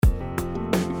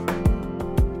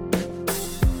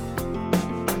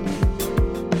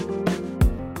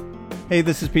Hey,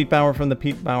 this is Pete Bauer from the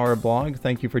Pete Bauer blog.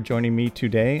 Thank you for joining me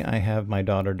today. I have my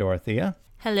daughter, Dorothea.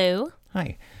 Hello.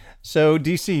 Hi. So,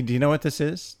 DC, do you know what this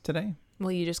is today?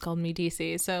 Well, you just called me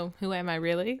DC, so who am I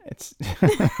really? It's,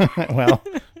 well,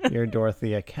 you're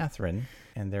Dorothea Catherine,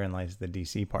 and therein lies the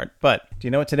DC part. But do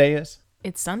you know what today is?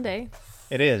 It's Sunday.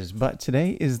 It is, but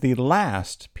today is the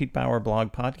last Pete Bauer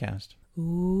blog podcast.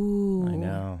 Ooh. I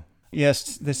know.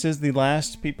 Yes, this is the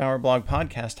last Pete Bauer blog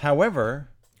podcast. However...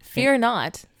 Fear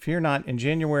not. Fear not. In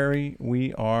January,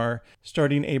 we are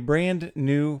starting a brand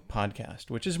new podcast,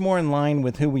 which is more in line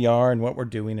with who we are and what we're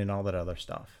doing and all that other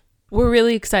stuff. We're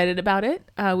really excited about it.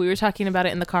 We were talking about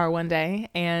it in the car one day,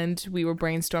 and we were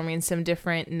brainstorming some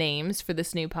different names for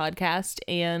this new podcast,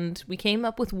 and we came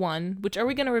up with one, which, are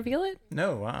we going to reveal it?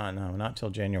 No, no, not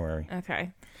till January.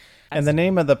 Okay. And the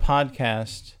name of the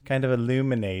podcast kind of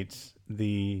illuminates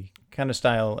the kind of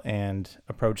style and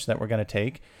approach that we're going to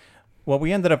take. What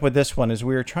we ended up with this one is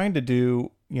we were trying to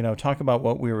do, talk about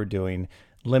what we were doing,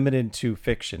 limited to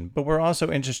fiction, but we're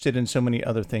also interested in so many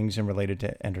other things and related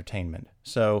to entertainment.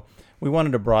 So we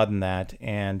wanted to broaden that.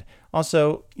 And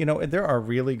also, there are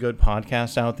really good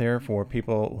podcasts out there for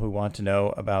people who want to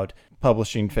know about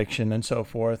publishing fiction and so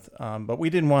forth. But we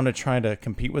didn't want to try to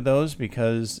compete with those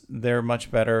because they're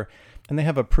much better and they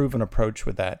have a proven approach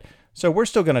with that. So we're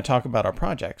still going to talk about our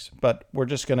projects, but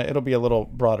it'll be a little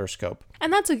broader scope.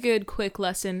 And that's a good quick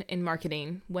lesson in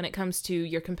marketing when it comes to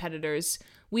your competitors.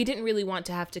 We didn't really want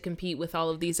to have to compete with all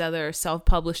of these other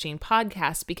self-publishing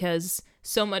podcasts because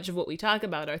so much of what we talk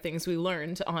about are things we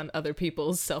learned on other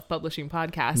people's self-publishing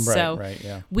podcasts.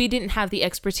 Right. We didn't have the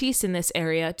expertise in this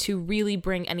area to really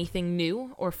bring anything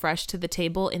new or fresh to the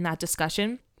table in that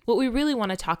discussion. What we really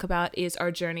want to talk about is our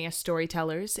journey as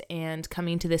storytellers and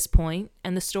coming to this point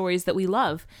and the stories that we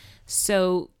love.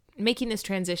 So making this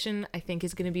transition, I think,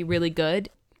 is going to be really good.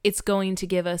 It's going to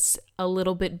give us a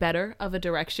little bit better of a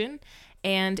direction,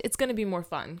 and it's going to be more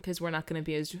fun because we're not going to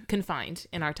be as confined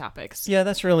in our topics. Yeah,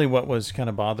 that's really what was kind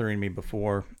of bothering me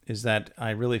before, is that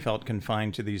I really felt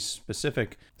confined to these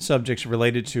specific subjects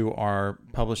related to our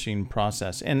publishing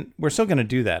process. And we're still going to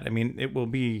do that. I mean, it will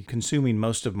be consuming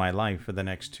most of my life for the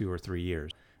next 2 or 3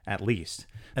 years, at least.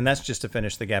 And that's just to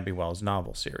finish the Gabby Wells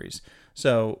novel series.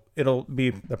 So it'll be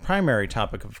the primary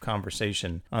topic of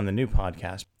conversation on the new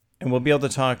podcast. And we'll be able to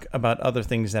talk about other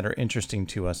things that are interesting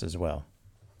to us as well.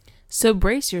 So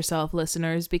brace yourself,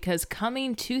 listeners, because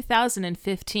coming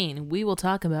 2015, we will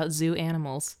talk about zoo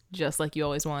animals, just like you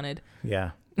always wanted.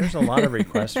 Yeah, there's a lot of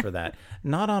requests for that.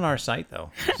 Not on our site, though.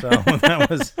 So that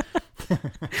was...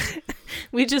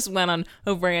 We just went on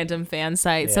a random fan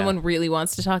site. Yeah. Someone really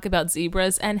wants to talk about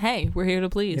zebras, and hey, we're here to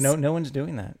please. No one's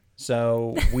doing that.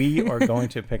 So we are going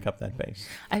to pick up that pace.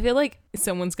 I feel like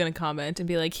someone's going to comment and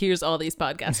be like, here's all these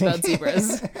podcasts about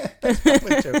zebras. That's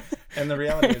probably true. And the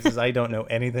reality is I don't know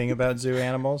anything about zoo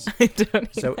animals. I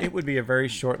don't So it would be a very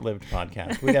short-lived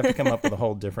podcast. We'd have to come up with a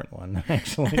whole different one,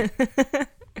 actually.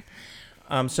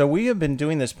 So we have been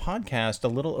doing this podcast a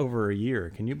little over a year.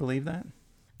 Can you believe that?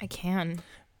 I can.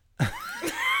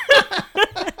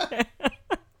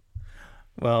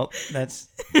 Well, that's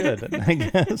good, I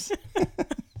guess.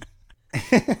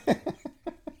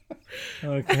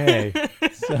 Okay,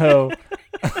 so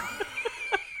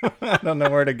I don't know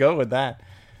where to go with that.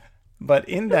 But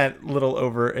in that little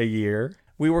over a year,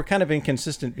 we were kind of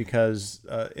inconsistent because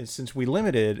since we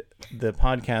limited the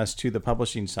podcast to the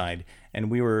publishing side, and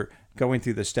we were going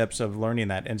through the steps of learning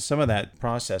that, and some of that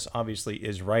process obviously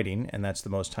is writing, and that's the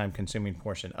most time-consuming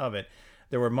portion of it.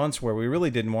 There were months where we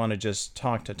really didn't want to just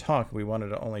talk to talk. We wanted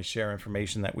to only share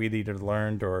information that we'd either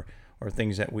learned or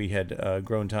things that we had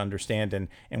grown to understand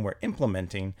and were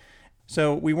implementing.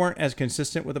 So we weren't as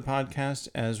consistent with the podcast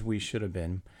as we should have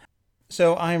been.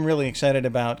 So I'm really excited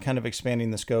about kind of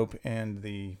expanding the scope and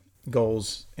the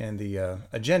goals and the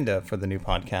agenda for the new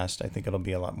podcast. I think it'll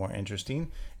be a lot more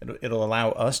interesting. It'll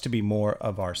allow us to be more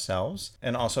of ourselves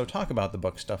and also talk about the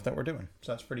book stuff that we're doing.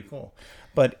 So that's pretty cool.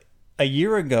 But a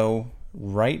year ago,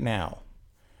 right now,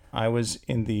 I was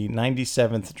in the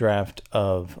 97th draft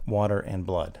of Water and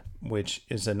Blood, which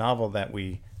is a novel that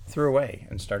we threw away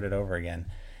and started over again.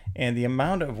 And the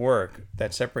amount of work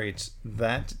that separates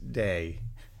that day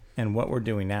and what we're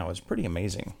doing now is pretty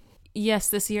amazing. Yes,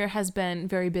 this year has been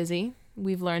very busy.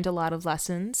 We've learned a lot of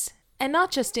lessons. And not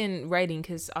just in writing,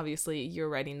 because obviously you're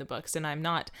writing the books and I'm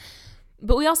not.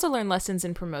 But we also learned lessons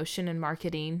in promotion and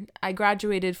marketing. I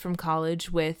graduated from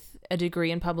college with a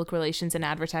degree in public relations and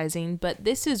advertising, but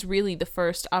this is really the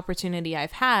first opportunity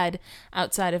I've had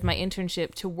outside of my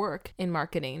internship to work in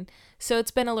marketing. So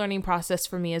it's been a learning process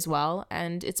for me as well,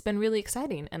 and it's been really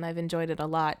exciting, and I've enjoyed it a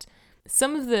lot.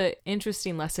 Some of the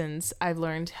interesting lessons I've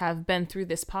learned have been through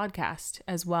this podcast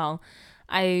as well.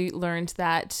 I learned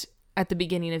that at the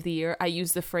beginning of the year, I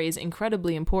used the phrase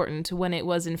incredibly important when it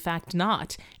was in fact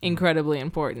not incredibly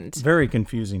important. Very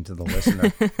confusing to the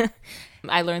listener.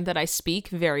 I learned that I speak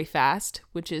very fast,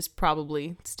 which is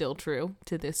probably still true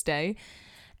to this day.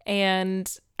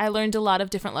 And I learned a lot of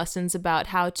different lessons about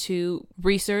how to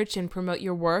research and promote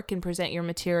your work and present your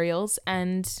materials.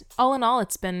 And all in all,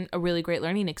 it's been a really great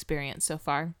learning experience so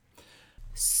far.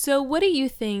 So what do you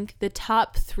think the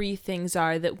top 3 things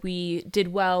are that we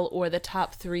did well, or the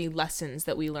top 3 lessons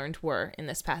that we learned were in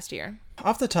this past year?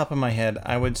 Off the top of my head,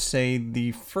 I would say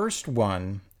the first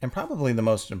one, and probably the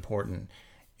most important,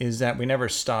 is that we never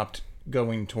stopped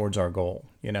going towards our goal,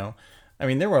 you know? I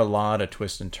mean, there were a lot of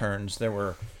twists and turns. There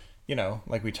were, you know,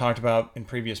 like we talked about in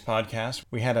previous podcasts,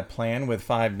 we had a plan with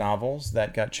 5 novels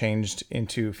that got changed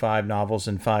into 5 novels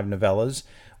and 5 novellas,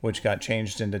 which got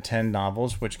changed into 10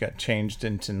 novels, which got changed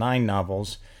into 9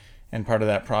 novels. And part of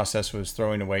that process was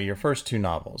throwing away your first 2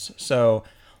 novels. So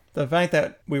the fact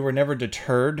that we were never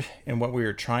deterred in what we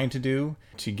were trying to do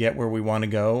to get where we want to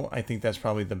go, I think that's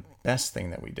probably the best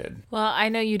thing that we did. Well, I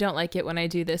know you don't like it when I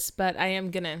do this, but I am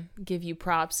going to give you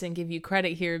props and give you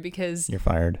credit here because... You're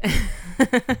fired.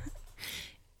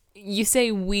 You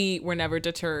say we were never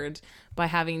deterred by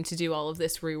having to do all of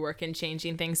this rework and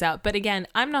changing things out. But again,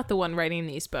 I'm not the one writing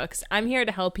these books. I'm here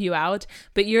to help you out,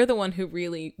 but you're the one who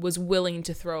really was willing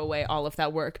to throw away all of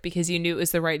that work because you knew it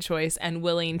was the right choice and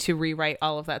willing to rewrite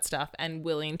all of that stuff and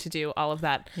willing to do all of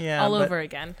that over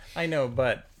again. I know,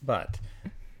 but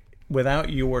without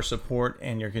your support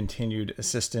and your continued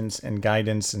assistance and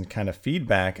guidance and kind of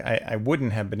feedback, I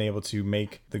wouldn't have been able to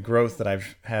make the growth that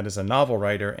I've had as a novel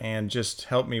writer and just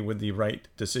help me with the right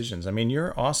decisions. I mean,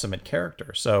 you're awesome at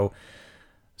character. So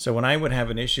when I would have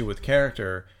an issue with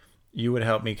character, you would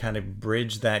help me kind of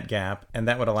bridge that gap, and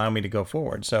that would allow me to go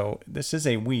forward. So this is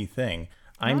a we thing.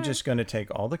 I'm just going to take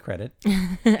all the credit.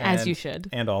 As you should.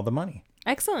 And all the money.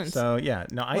 Excellent. So yeah,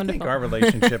 no, I think our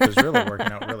relationship is really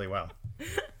working out really well.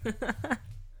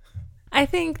 I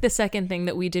think the second thing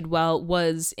that we did well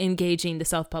was engaging the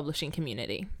self-publishing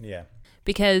community. Yeah.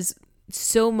 Because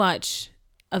so much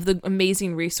of the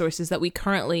amazing resources that we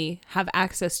currently have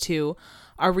access to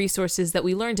are resources that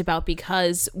we learned about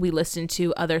because we listened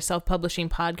to other self-publishing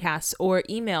podcasts or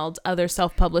emailed other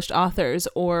self-published authors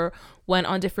or went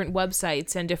on different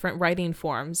websites and different writing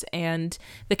forums. And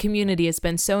the community has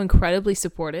been so incredibly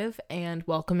supportive and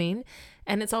welcoming,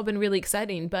 and it's all been really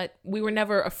exciting. But we were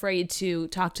never afraid to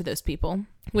talk to those people,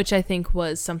 which I think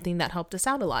was something that helped us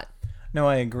out a lot. No,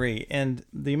 I agree. And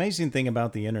the amazing thing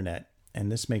about the internet,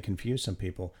 and this may confuse some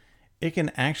people, it can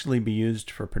actually be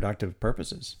used for productive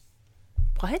purposes.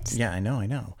 What? Yeah, I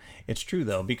know. It's true,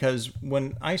 though, because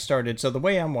when I started, so the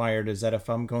way I'm wired is that if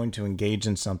I'm going to engage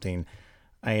in something,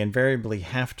 I invariably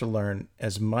have to learn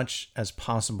as much as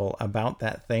possible about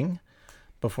that thing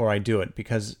before I do it,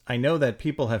 because I know that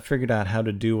people have figured out how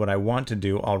to do what I want to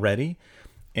do already,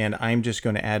 and I'm just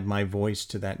going to add my voice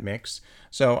to that mix.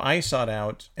 So I sought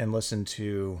out and listened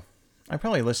to, I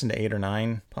probably listen to 8 or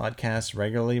 9 podcasts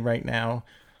regularly right now.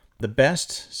 The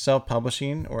best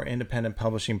self-publishing or independent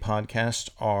publishing podcasts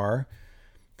are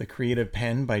The Creative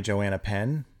Pen by Joanna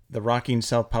Penn, the Rocking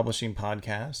Self-Publishing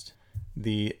Podcast,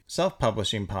 the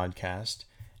Self-Publishing Podcast,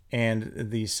 and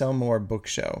the Sell More Book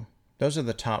Show. Those are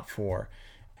the top 4.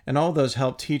 And all those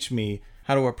help teach me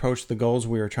how to approach the goals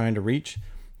we are trying to reach,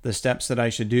 the steps that I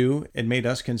should do. It made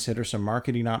us consider some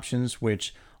marketing options,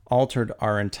 which altered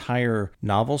our entire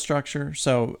novel structure.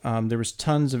 So there was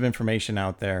tons of information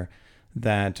out there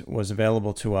that was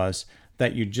available to us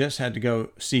that you just had to go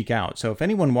seek out. So if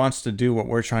anyone wants to do what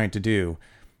we're trying to do,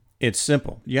 it's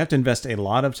simple. You have to invest a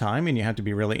lot of time and you have to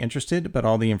be really interested, but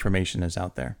all the information is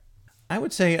out there. I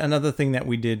would say another thing that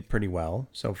we did pretty well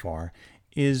so far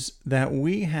is that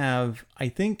we have, I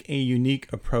think, a unique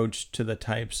approach to the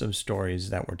types of stories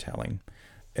that we're telling.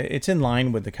 It's in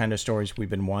line with the kind of stories we've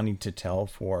been wanting to tell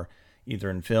for either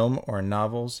in film or in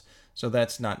novels. So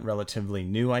that's not relatively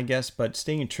new, I guess, but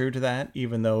staying true to that,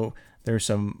 even though there's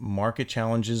some market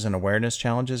challenges and awareness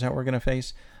challenges that we're going to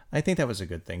face, I think that was a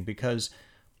good thing, because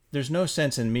there's no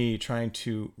sense in me trying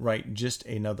to write just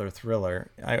another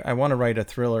thriller. I want to write a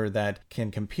thriller that can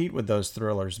compete with those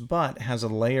thrillers, but has a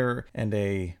layer and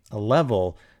a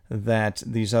level that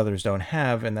these others don't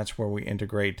have, and that's where we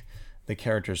integrate the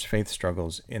characters' faith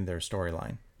struggles in their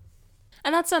storyline.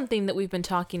 And that's something that we've been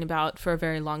talking about for a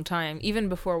very long time, even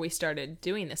before we started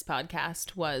doing this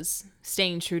podcast, was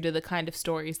staying true to the kind of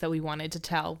stories that we wanted to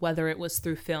tell, whether it was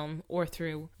through film or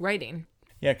through writing.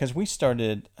 Yeah, because we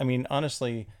started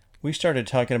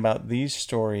talking about these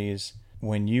stories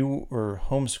when you were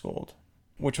homeschooled,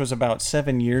 which was about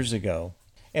 7 years ago,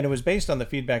 and it was based on the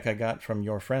feedback I got from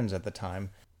your friends at the time,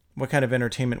 what kind of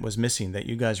entertainment was missing that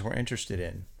you guys were interested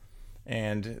in.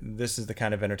 And this is the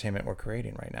kind of entertainment we're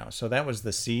creating right now. So that was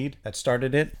the seed that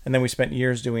started it. And then we spent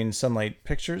years doing Sunlight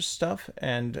Pictures stuff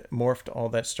and morphed all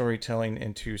that storytelling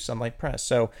into Sunlight Press.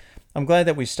 So I'm glad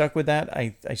that we stuck with that.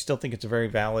 I still think it's a very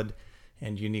valid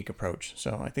and unique approach.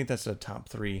 So I think that's the top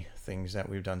 3 things that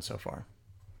we've done so far.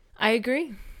 I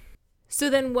agree. So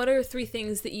then what are 3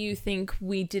 things that you think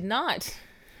we did not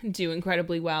do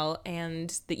incredibly well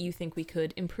and that you think we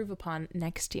could improve upon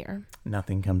next year?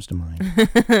 Nothing comes to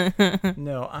mind.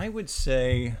 No, I would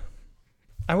say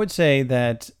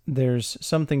that there's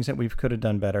some things that we could have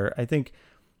done better. I think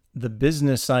the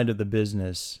business side of the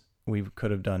business we could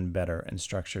have done better and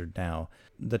structured now.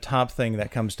 The top thing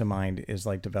that comes to mind is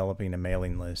like developing a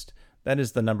mailing list. That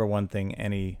is the number one thing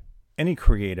any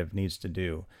creative needs to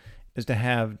do, is to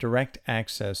have direct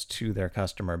access to their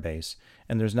customer base.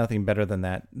 And there's nothing better than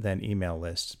that than email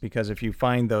lists. Because if you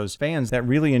find those fans that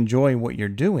really enjoy what you're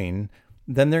doing,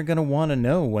 then they're going to want to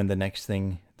know when the next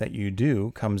thing that you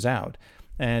do comes out.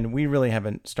 And we really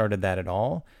haven't started that at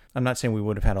all. I'm not saying we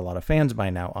would have had a lot of fans by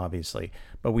now, obviously,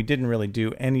 but we didn't really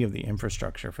do any of the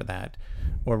infrastructure for that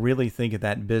or really think of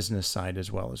that business side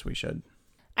as well as we should.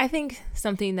 I think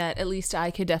something that at least I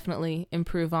could definitely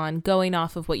improve on, going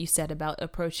off of what you said about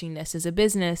approaching this as a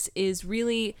business, is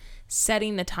really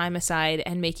setting the time aside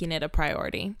and making it a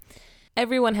priority.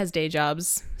 Everyone has day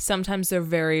jobs. Sometimes they're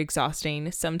very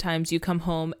exhausting. Sometimes you come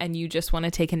home and you just want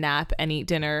to take a nap and eat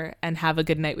dinner and have a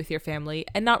good night with your family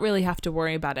and not really have to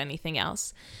worry about anything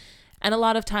else. And a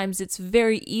lot of times it's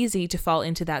very easy to fall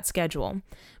into that schedule.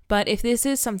 But if this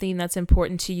is something that's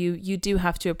important to you, you do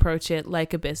have to approach it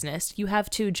like a business. You have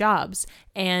 2 jobs,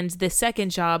 and the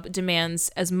second job demands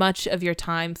as much of your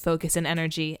time, focus, and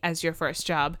energy as your first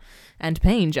job and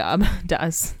paying job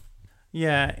does.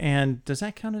 Yeah, and does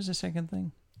that count as a second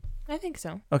thing? I think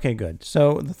so. Okay, good.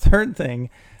 So the third thing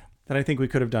that I think we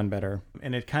could have done better,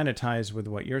 and it kind of ties with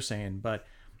what you're saying, but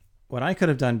what I could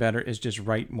have done better is just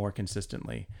write more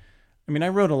consistently. I mean, I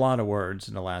wrote a lot of words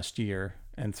in the last year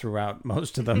and throughout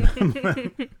most of them.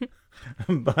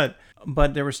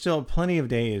 But there were still plenty of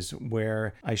days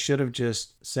where I should have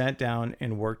just sat down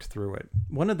and worked through it.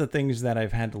 One of the things that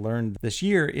I've had to learn this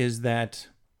year is that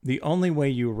the only way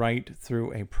you write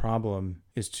through a problem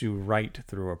is to write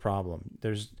through a problem.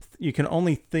 You can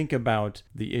only think about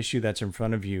the issue that's in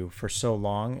front of you for so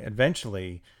long.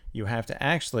 Eventually, you have to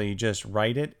actually just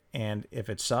write it, and if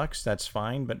it sucks, that's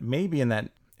fine. But maybe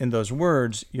in those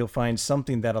words, you'll find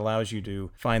something that allows you to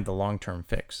find the long-term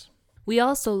fix. We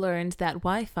also learned that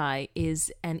Wi-Fi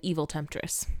is an evil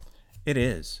temptress. It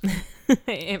is.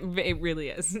 It really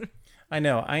is. I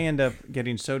know. I end up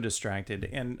getting so distracted,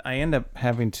 and I end up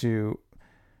having to...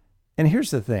 And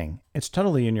here's the thing. It's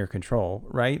totally in your control,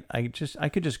 right? I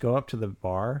could just go up to the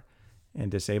bar and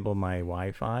disable my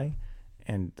Wi-Fi,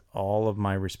 and all of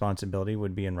my responsibility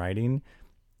would be in writing.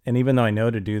 And even though I know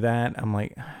to do that, I'm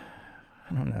like...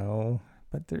 I don't know,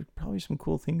 but there's probably some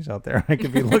cool things out there I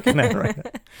could be looking at right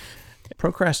now.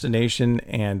 Procrastination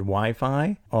and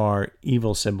Wi-Fi are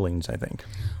evil siblings, I think.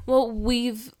 Well,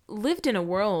 we've lived in a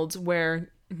world where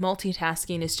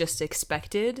multitasking is just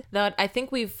expected, that I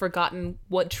think we've forgotten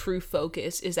what true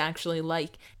focus is actually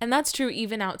like. And that's true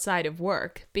even outside of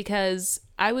work, because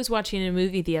I was watching a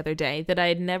movie the other day that I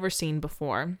had never seen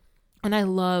before. And I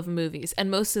love movies, and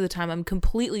most of the time I'm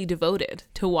completely devoted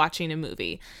to watching a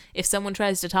movie. If someone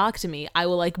tries to talk to me, I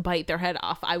will bite their head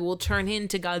off. I will turn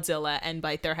into Godzilla and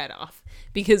bite their head off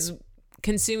because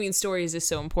consuming stories is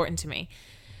so important to me.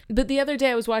 But the other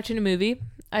day I was watching a movie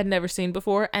I'd never seen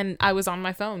before, and I was on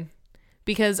my phone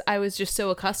because I was just so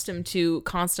accustomed to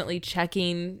constantly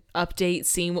checking updates,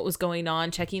 seeing what was going on,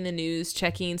 checking the news,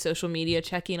 checking social media,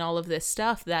 checking all of this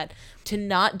stuff, that to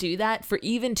not do that for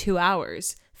even 2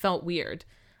 hours felt weird.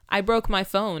 I broke my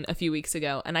phone a few weeks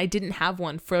ago and I didn't have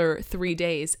one for 3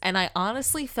 days, and I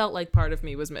honestly felt like part of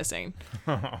me was missing.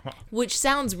 Which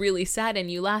sounds really sad and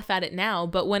you laugh at it now,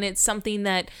 but when it's something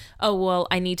that, oh, well,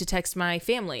 I need to text my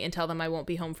family and tell them I won't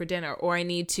be home for dinner, or I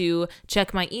need to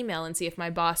check my email and see if my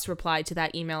boss replied to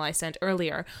that email I sent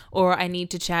earlier, or I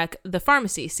need to check the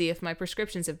pharmacy, see if my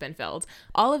prescriptions have been filled.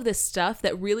 All of this stuff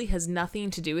that really has nothing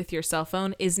to do with your cell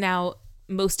phone is now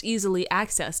most easily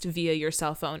accessed via your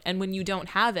cell phone. And when you don't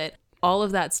have it, all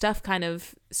of that stuff kind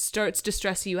of starts to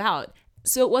stress you out.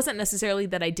 So it wasn't necessarily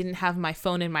that I didn't have my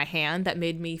phone in my hand that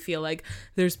made me feel like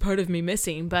there's part of me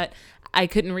missing, but I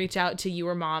couldn't reach out to you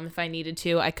or mom if I needed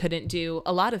to. I couldn't do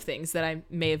a lot of things that I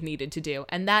may have needed to do.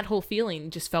 And that whole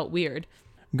feeling just felt weird.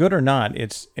 good or not,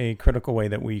 it's a critical way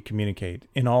that we communicate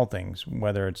in all things,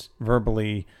 whether it's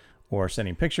verbally or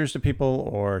sending pictures to people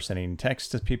or sending texts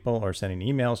to people or sending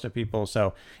emails to people.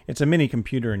 So it's a mini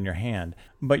computer in your hand.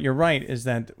 But you're right, is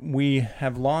that we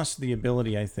have lost the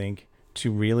ability, I think,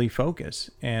 to really focus.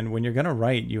 And when you're going to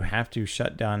write, you have to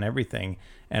shut down everything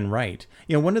and write.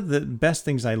 You know, one of the best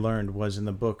things I learned was in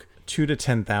the book 2 to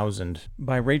 10,000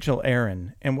 by Rachel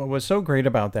Aaron. And what was so great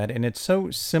about that, and it's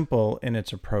so simple in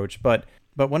its approach, but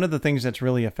one of the things that's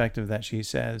really effective that she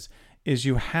says is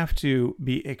you have to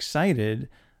be excited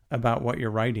about what you're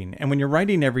writing. And when you're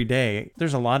writing every day,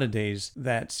 there's a lot of days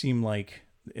that seem like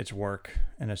it's work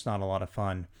and it's not a lot of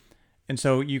fun. And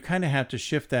so you kind of have to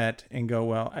shift that and go,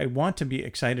 well, I want to be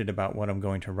excited about what I'm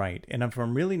going to write. And if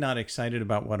I'm really not excited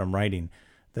about what I'm writing,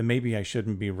 then maybe I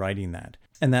shouldn't be writing that.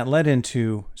 And that led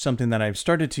into something that I've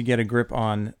started to get a grip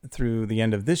on through the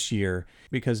end of this year,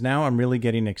 because now I'm really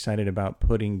getting excited about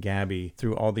putting Gabby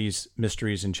through all these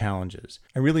mysteries and challenges.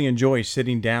 I really enjoy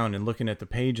sitting down and looking at the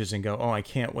pages and go, oh, I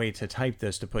can't wait to type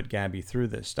this to put Gabby through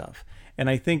this stuff. And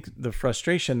I think the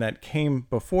frustration that came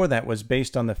before that was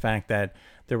based on the fact that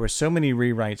there were so many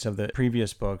rewrites of the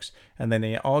previous books, and then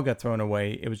they all got thrown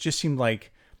away. It just seemed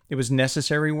like it was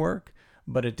necessary work,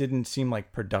 but it didn't seem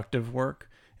like productive work.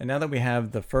 And now that we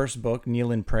have the first book,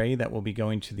 Kneel and Pray, that will be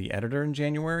going to the editor in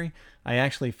January, I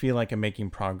actually feel like I'm making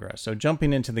progress. So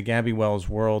jumping into the Gabby Wells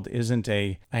world isn't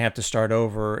I have to start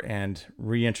over and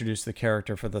reintroduce the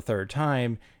character for the third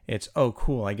time. It's, oh,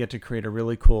 cool, I get to create a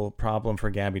really cool problem for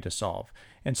Gabby to solve.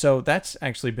 And so that's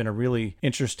actually been a really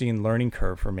interesting learning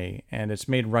curve for me, and it's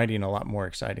made writing a lot more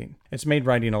exciting. It's made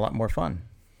writing a lot more fun.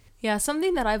 Yeah,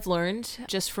 something that I've learned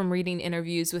just from reading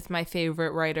interviews with my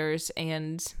favorite writers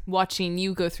and watching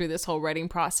you go through this whole writing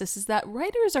process is that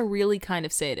writers are really kind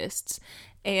of sadists.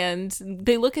 And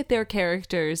they look at their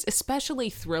characters, especially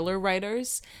thriller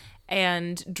writers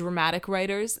and dramatic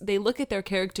writers, they look at their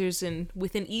characters and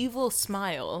with an evil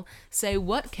smile say,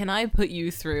 what can I put you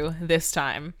through this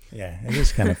time? Yeah, it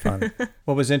is kind of fun.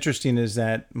 What was interesting is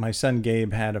that my son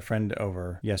Gabe had a friend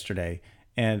over yesterday,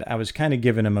 and I was kind of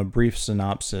giving him a brief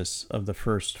synopsis of the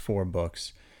first 4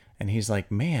 books. And he's like,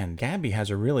 man, Gabby has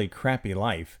a really crappy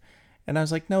life. And I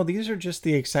was like, no, these are just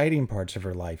the exciting parts of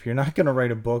her life. You're not going to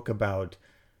write a book about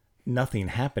nothing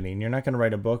happening. You're not going to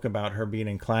write a book about her being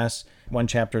in class. One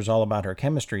chapter is all about her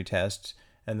chemistry tests,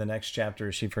 and the next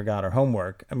chapter she forgot her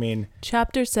homework. I mean...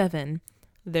 Chapter 7,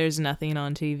 there's nothing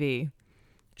on TV.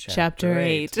 Chapter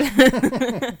 8.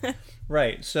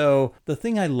 Right. So the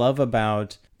thing I love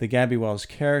about the Gabby Wells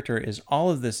character is all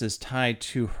of this is tied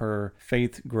to her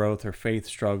faith growth or faith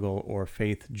struggle or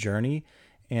faith journey.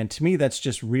 And to me, that's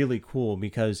just really cool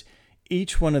because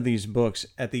each one of these books,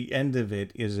 at the end of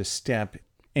it, is a step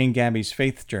in Gabby's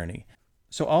faith journey.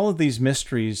 So all of these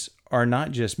mysteries are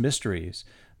not just mysteries,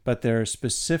 but they're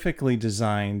specifically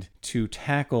designed to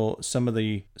tackle some of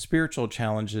the spiritual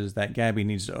challenges that Gabby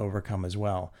needs to overcome as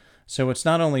well. So it's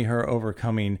not only her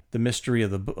overcoming the mystery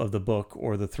of the book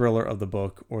or the thriller of the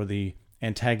book or the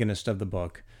antagonist of the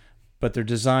book, but they're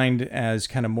designed as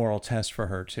kind of moral tests for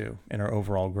her too in her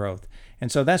overall growth. And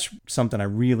so that's something I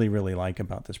really, really like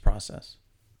about this process.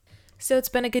 So it's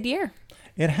been a good year.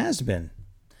 It has been.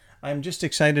 I'm just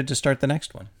excited to start the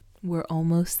next one. We're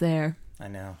almost there. I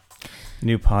know.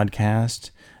 New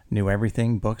podcast, new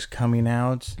everything, books coming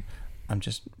out. I'm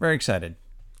just very excited.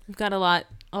 We've got a lot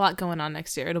going on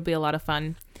next year. It'll be a lot of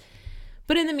fun.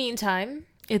 But in the meantime,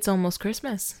 it's almost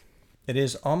Christmas. It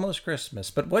is almost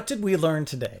Christmas. But what did we learn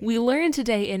today? We learned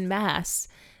today in Mass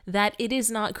that it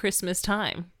is not Christmas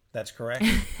time. That's correct.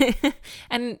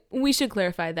 And we should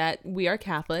clarify that we are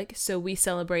Catholic, so we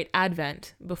celebrate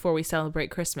Advent before we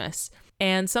celebrate Christmas.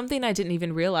 And something I didn't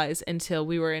even realize until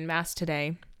we were in Mass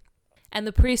today, and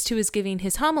the priest who was giving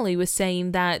his homily was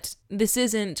saying that this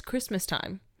isn't Christmas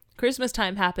time. Christmas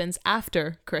time happens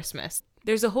after Christmas.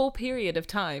 There's a whole period of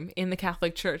time in the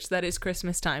Catholic Church that is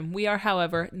Christmas time. We are,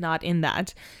 however, not in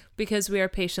that because we are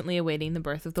patiently awaiting the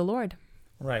birth of the Lord.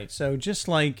 Right. So just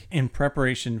like in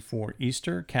preparation for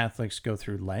Easter, Catholics go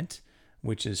through Lent,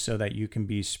 which is so that you can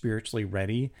be spiritually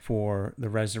ready for the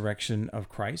resurrection of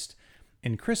Christ.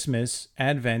 In Christmas,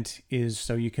 Advent is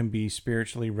so you can be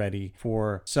spiritually ready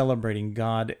for celebrating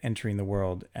God entering the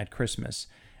world at Christmas.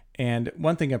 And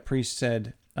one thing a priest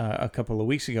said a couple of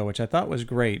weeks ago, which I thought was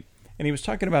great, and he was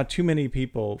talking about too many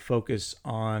people focus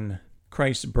on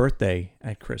Christ's birthday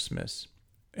at Christmas.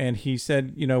 And he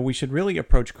said, we should really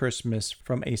approach Christmas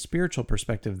from a spiritual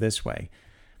perspective this way.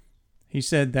 He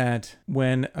said that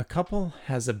when a couple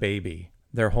has a baby,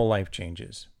 their whole life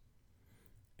changes.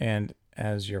 And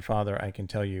as your father, I can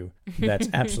tell you that's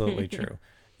absolutely true.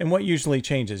 And what usually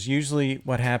changes? Usually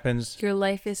what happens... Your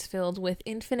life is filled with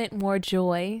infinite more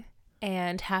joy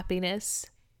and happiness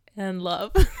and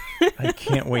love. I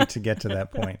can't wait to get to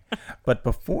that point. But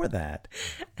before that,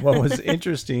 what was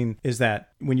interesting is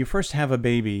that when you first have a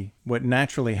baby, what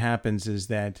naturally happens is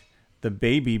that the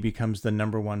baby becomes the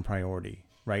number one priority,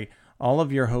 right? All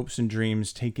of your hopes and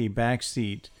dreams take a back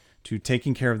seat to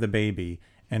taking care of the baby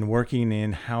and working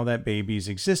in how that baby's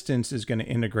existence is going to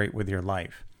integrate with your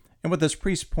life. And what this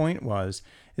priest's point was,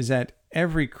 is that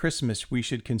every Christmas we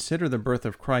should consider the birth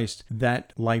of Christ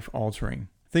that life-altering.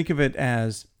 Think of it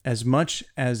as much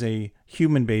as a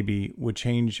human baby would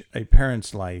change a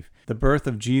parent's life, the birth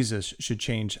of Jesus should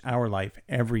change our life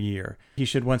every year. He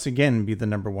should once again be the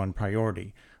number one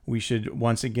priority. We should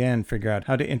once again figure out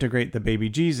how to integrate the baby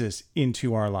Jesus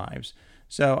into our lives.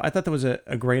 So I thought that was a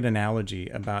great analogy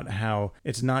about how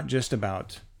it's not just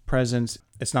about presents,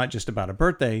 it's not just about a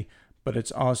birthday, but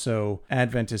it's also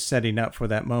Advent is setting up for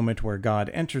that moment where God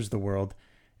enters the world.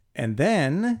 And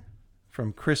then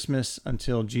from Christmas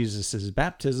until Jesus'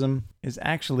 baptism is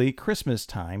actually Christmas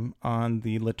time on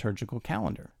the liturgical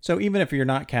calendar. So even if you're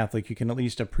not Catholic, you can at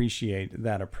least appreciate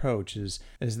that approach is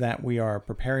that we are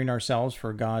preparing ourselves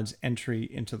for God's entry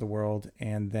into the world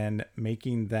and then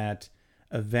making that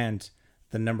event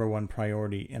the number one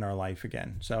priority in our life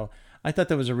again. So I thought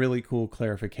that was a really cool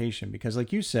clarification because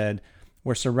like you said,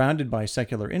 we're surrounded by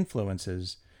secular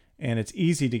influences, and it's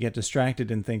easy to get distracted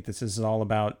and think this is all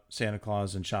about Santa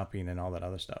Claus and shopping and all that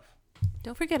other stuff.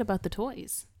 Don't forget about the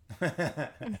toys.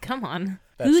 Come on.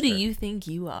 That's Who true. do you think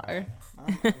you are?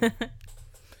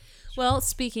 Well,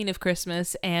 speaking of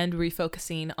Christmas and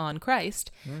refocusing on Christ,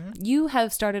 you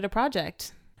have started a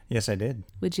project. Yes, I did.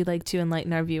 Would you like to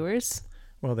enlighten our viewers?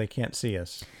 Well, they can't see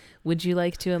us. Would you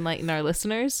like to enlighten our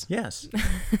listeners? Yes.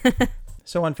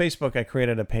 So on Facebook, I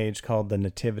created a page called the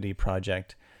Nativity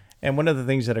Project. And one of the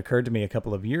things that occurred to me a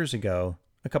couple of years ago,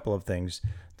 a couple of things.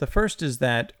 The first is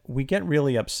that we get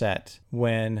really upset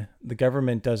when the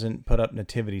government doesn't put up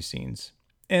nativity scenes.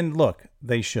 And look,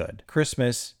 they should.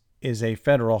 Christmas is a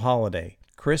federal holiday.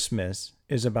 Christmas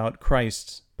is about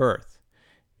Christ's birth.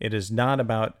 It is not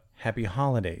about happy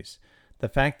holidays. The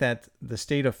fact that the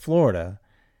state of Florida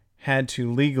had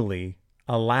to legally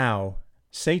allow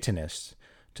Satanists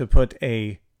to put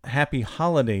a happy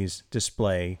holidays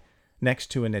display next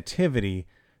to a nativity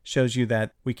shows you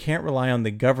that we can't rely on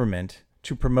the government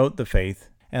to promote the faith,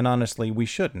 and honestly, we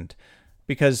shouldn't.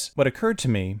 Because what occurred to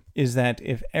me is that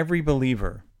if every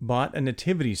believer bought a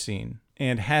nativity scene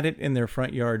and had it in their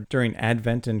front yard during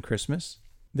Advent and Christmas,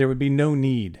 there would be no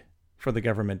need for the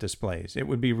government displays. It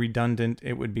would be redundant,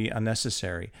 it would be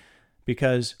unnecessary.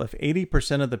 Because if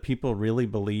 80% of the people really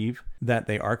believe that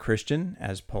they are Christian,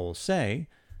 as polls say,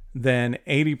 then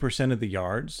 80% of the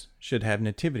yards should have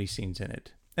nativity scenes in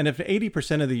it. And if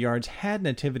 80% of the yards had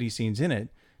nativity scenes in it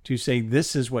to say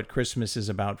this is what Christmas is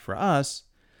about for us,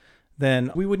 then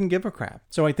we wouldn't give a crap.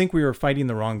 So I think we were fighting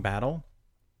the wrong battle.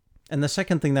 And the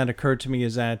second thing that occurred to me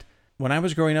is that when I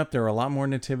was growing up, there were a lot more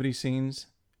nativity scenes,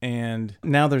 and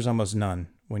now there's almost none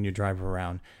when you drive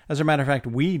around. As a matter of fact,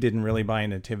 we didn't really buy a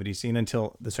nativity scene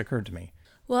until this occurred to me.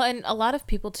 Well, and a lot of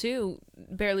people, too,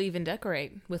 barely even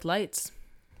decorate with lights.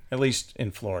 At least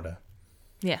in Florida.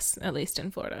 Yes, at least in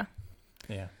Florida.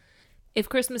 Yeah. If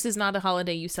Christmas is not a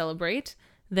holiday you celebrate,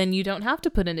 then you don't have to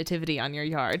put a nativity on your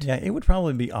yard. Yeah, it would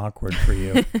probably be awkward for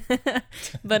you.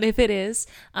 But if it is,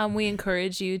 we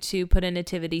encourage you to put a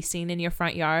nativity scene in your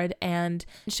front yard and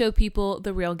show people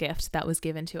the real gift that was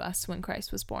given to us when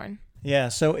Christ was born. Yeah,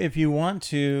 so if you want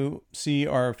to see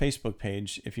our Facebook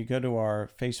page, if you go to our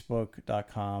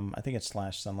facebook.com, I think it's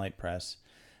 /sunlightpress,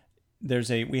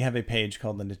 we have a page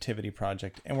called the Nativity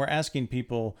Project, and we're asking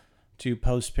people to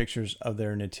post pictures of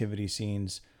their nativity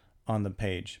scenes on the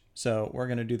page. So we're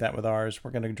going to do that with ours. We're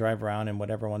going to drive around, and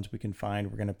whatever ones we can find,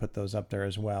 we're going to put those up there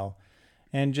as well.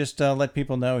 And just let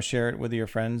people know, share it with your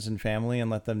friends and family,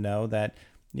 and let them know that,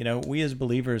 we as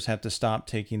believers have to stop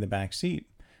taking the back seat.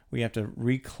 We have to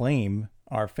reclaim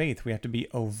our faith. We have to be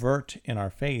overt in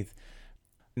our faith.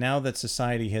 Now that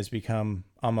society has become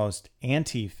almost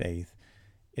anti-faith,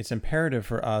 it's imperative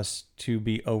for us to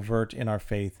be overt in our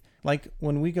faith. Like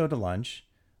when we go to lunch,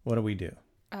 what do?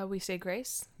 We say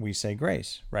grace. We say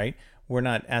grace, right? We're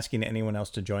not asking anyone else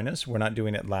to join us. We're not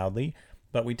doing it loudly,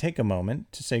 but we take a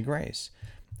moment to say grace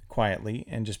quietly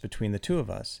and just between the two of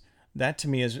us. That to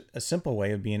me is a simple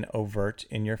way of being overt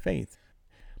in your faith,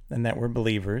 and that we're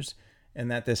believers, and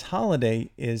that this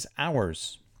holiday is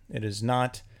ours. It is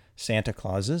not Santa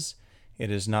Claus's. It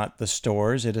is not the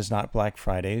stores. It is not Black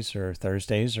Fridays or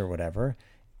Thursdays or whatever.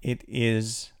 It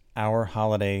is our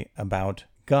holiday about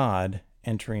God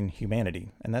entering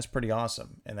humanity. And that's pretty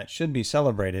awesome. And that should be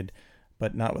celebrated,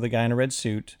 but not with a guy in a red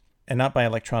suit and not by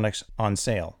electronics on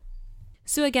sale.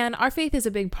 So again, our faith is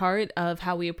a big part of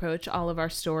how we approach all of our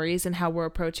stories and how we're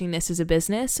approaching this as a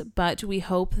business, but we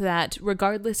hope that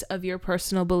regardless of your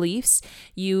personal beliefs,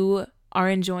 you are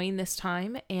enjoying this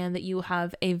time and that you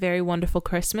have a very wonderful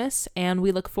Christmas, and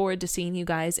we look forward to seeing you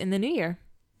guys in the new year.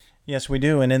 Yes, we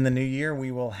do. And in the new year,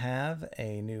 we will have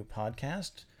a new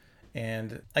podcast.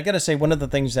 And I got to say, one of the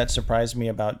things that surprised me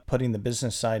about putting the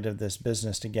business side of this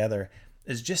business together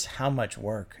is just how much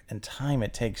work and time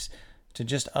it takes to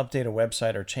just update a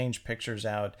website or change pictures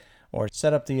out or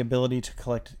set up the ability to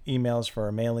collect emails for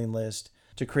our mailing list,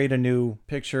 to create a new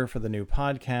picture for the new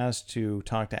podcast, to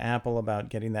talk to Apple about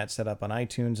getting that set up on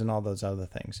iTunes and all those other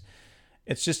things.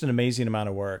 It's just an amazing amount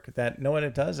of work that, know what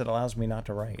it does? It allows me not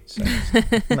to write. So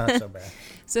it's not so bad.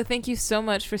 So thank you so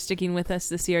much for sticking with us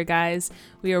this year, guys.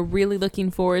 We are really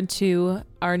looking forward to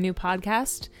our new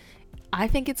podcast. I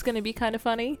think it's going to be kind of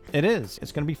funny. It is.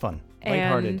 It's going to be fun.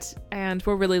 Lighthearted. And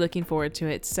we're really looking forward to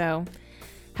it. So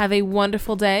have a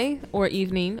wonderful day or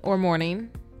evening or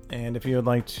morning. And if you would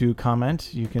like to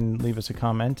comment, you can leave us a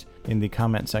comment in the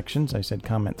comment sections. I said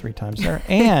comment 3 times there.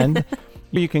 And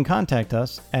you can contact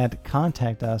us at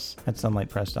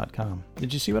contact@sunlightpress.com.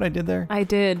 Did you see what I did there? I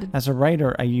did. As a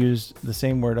writer, I use the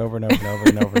same word over and over and over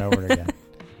and over and over again.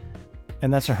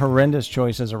 And that's a horrendous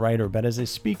choice as a writer, but as a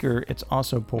speaker, it's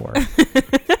also poor.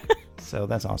 So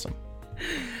that's awesome.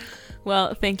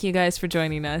 Well, thank you guys for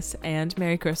joining us, and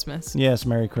Merry Christmas. Yes,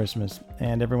 Merry Christmas.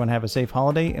 And everyone have a safe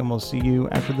holiday, and we'll see you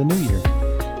after the new year.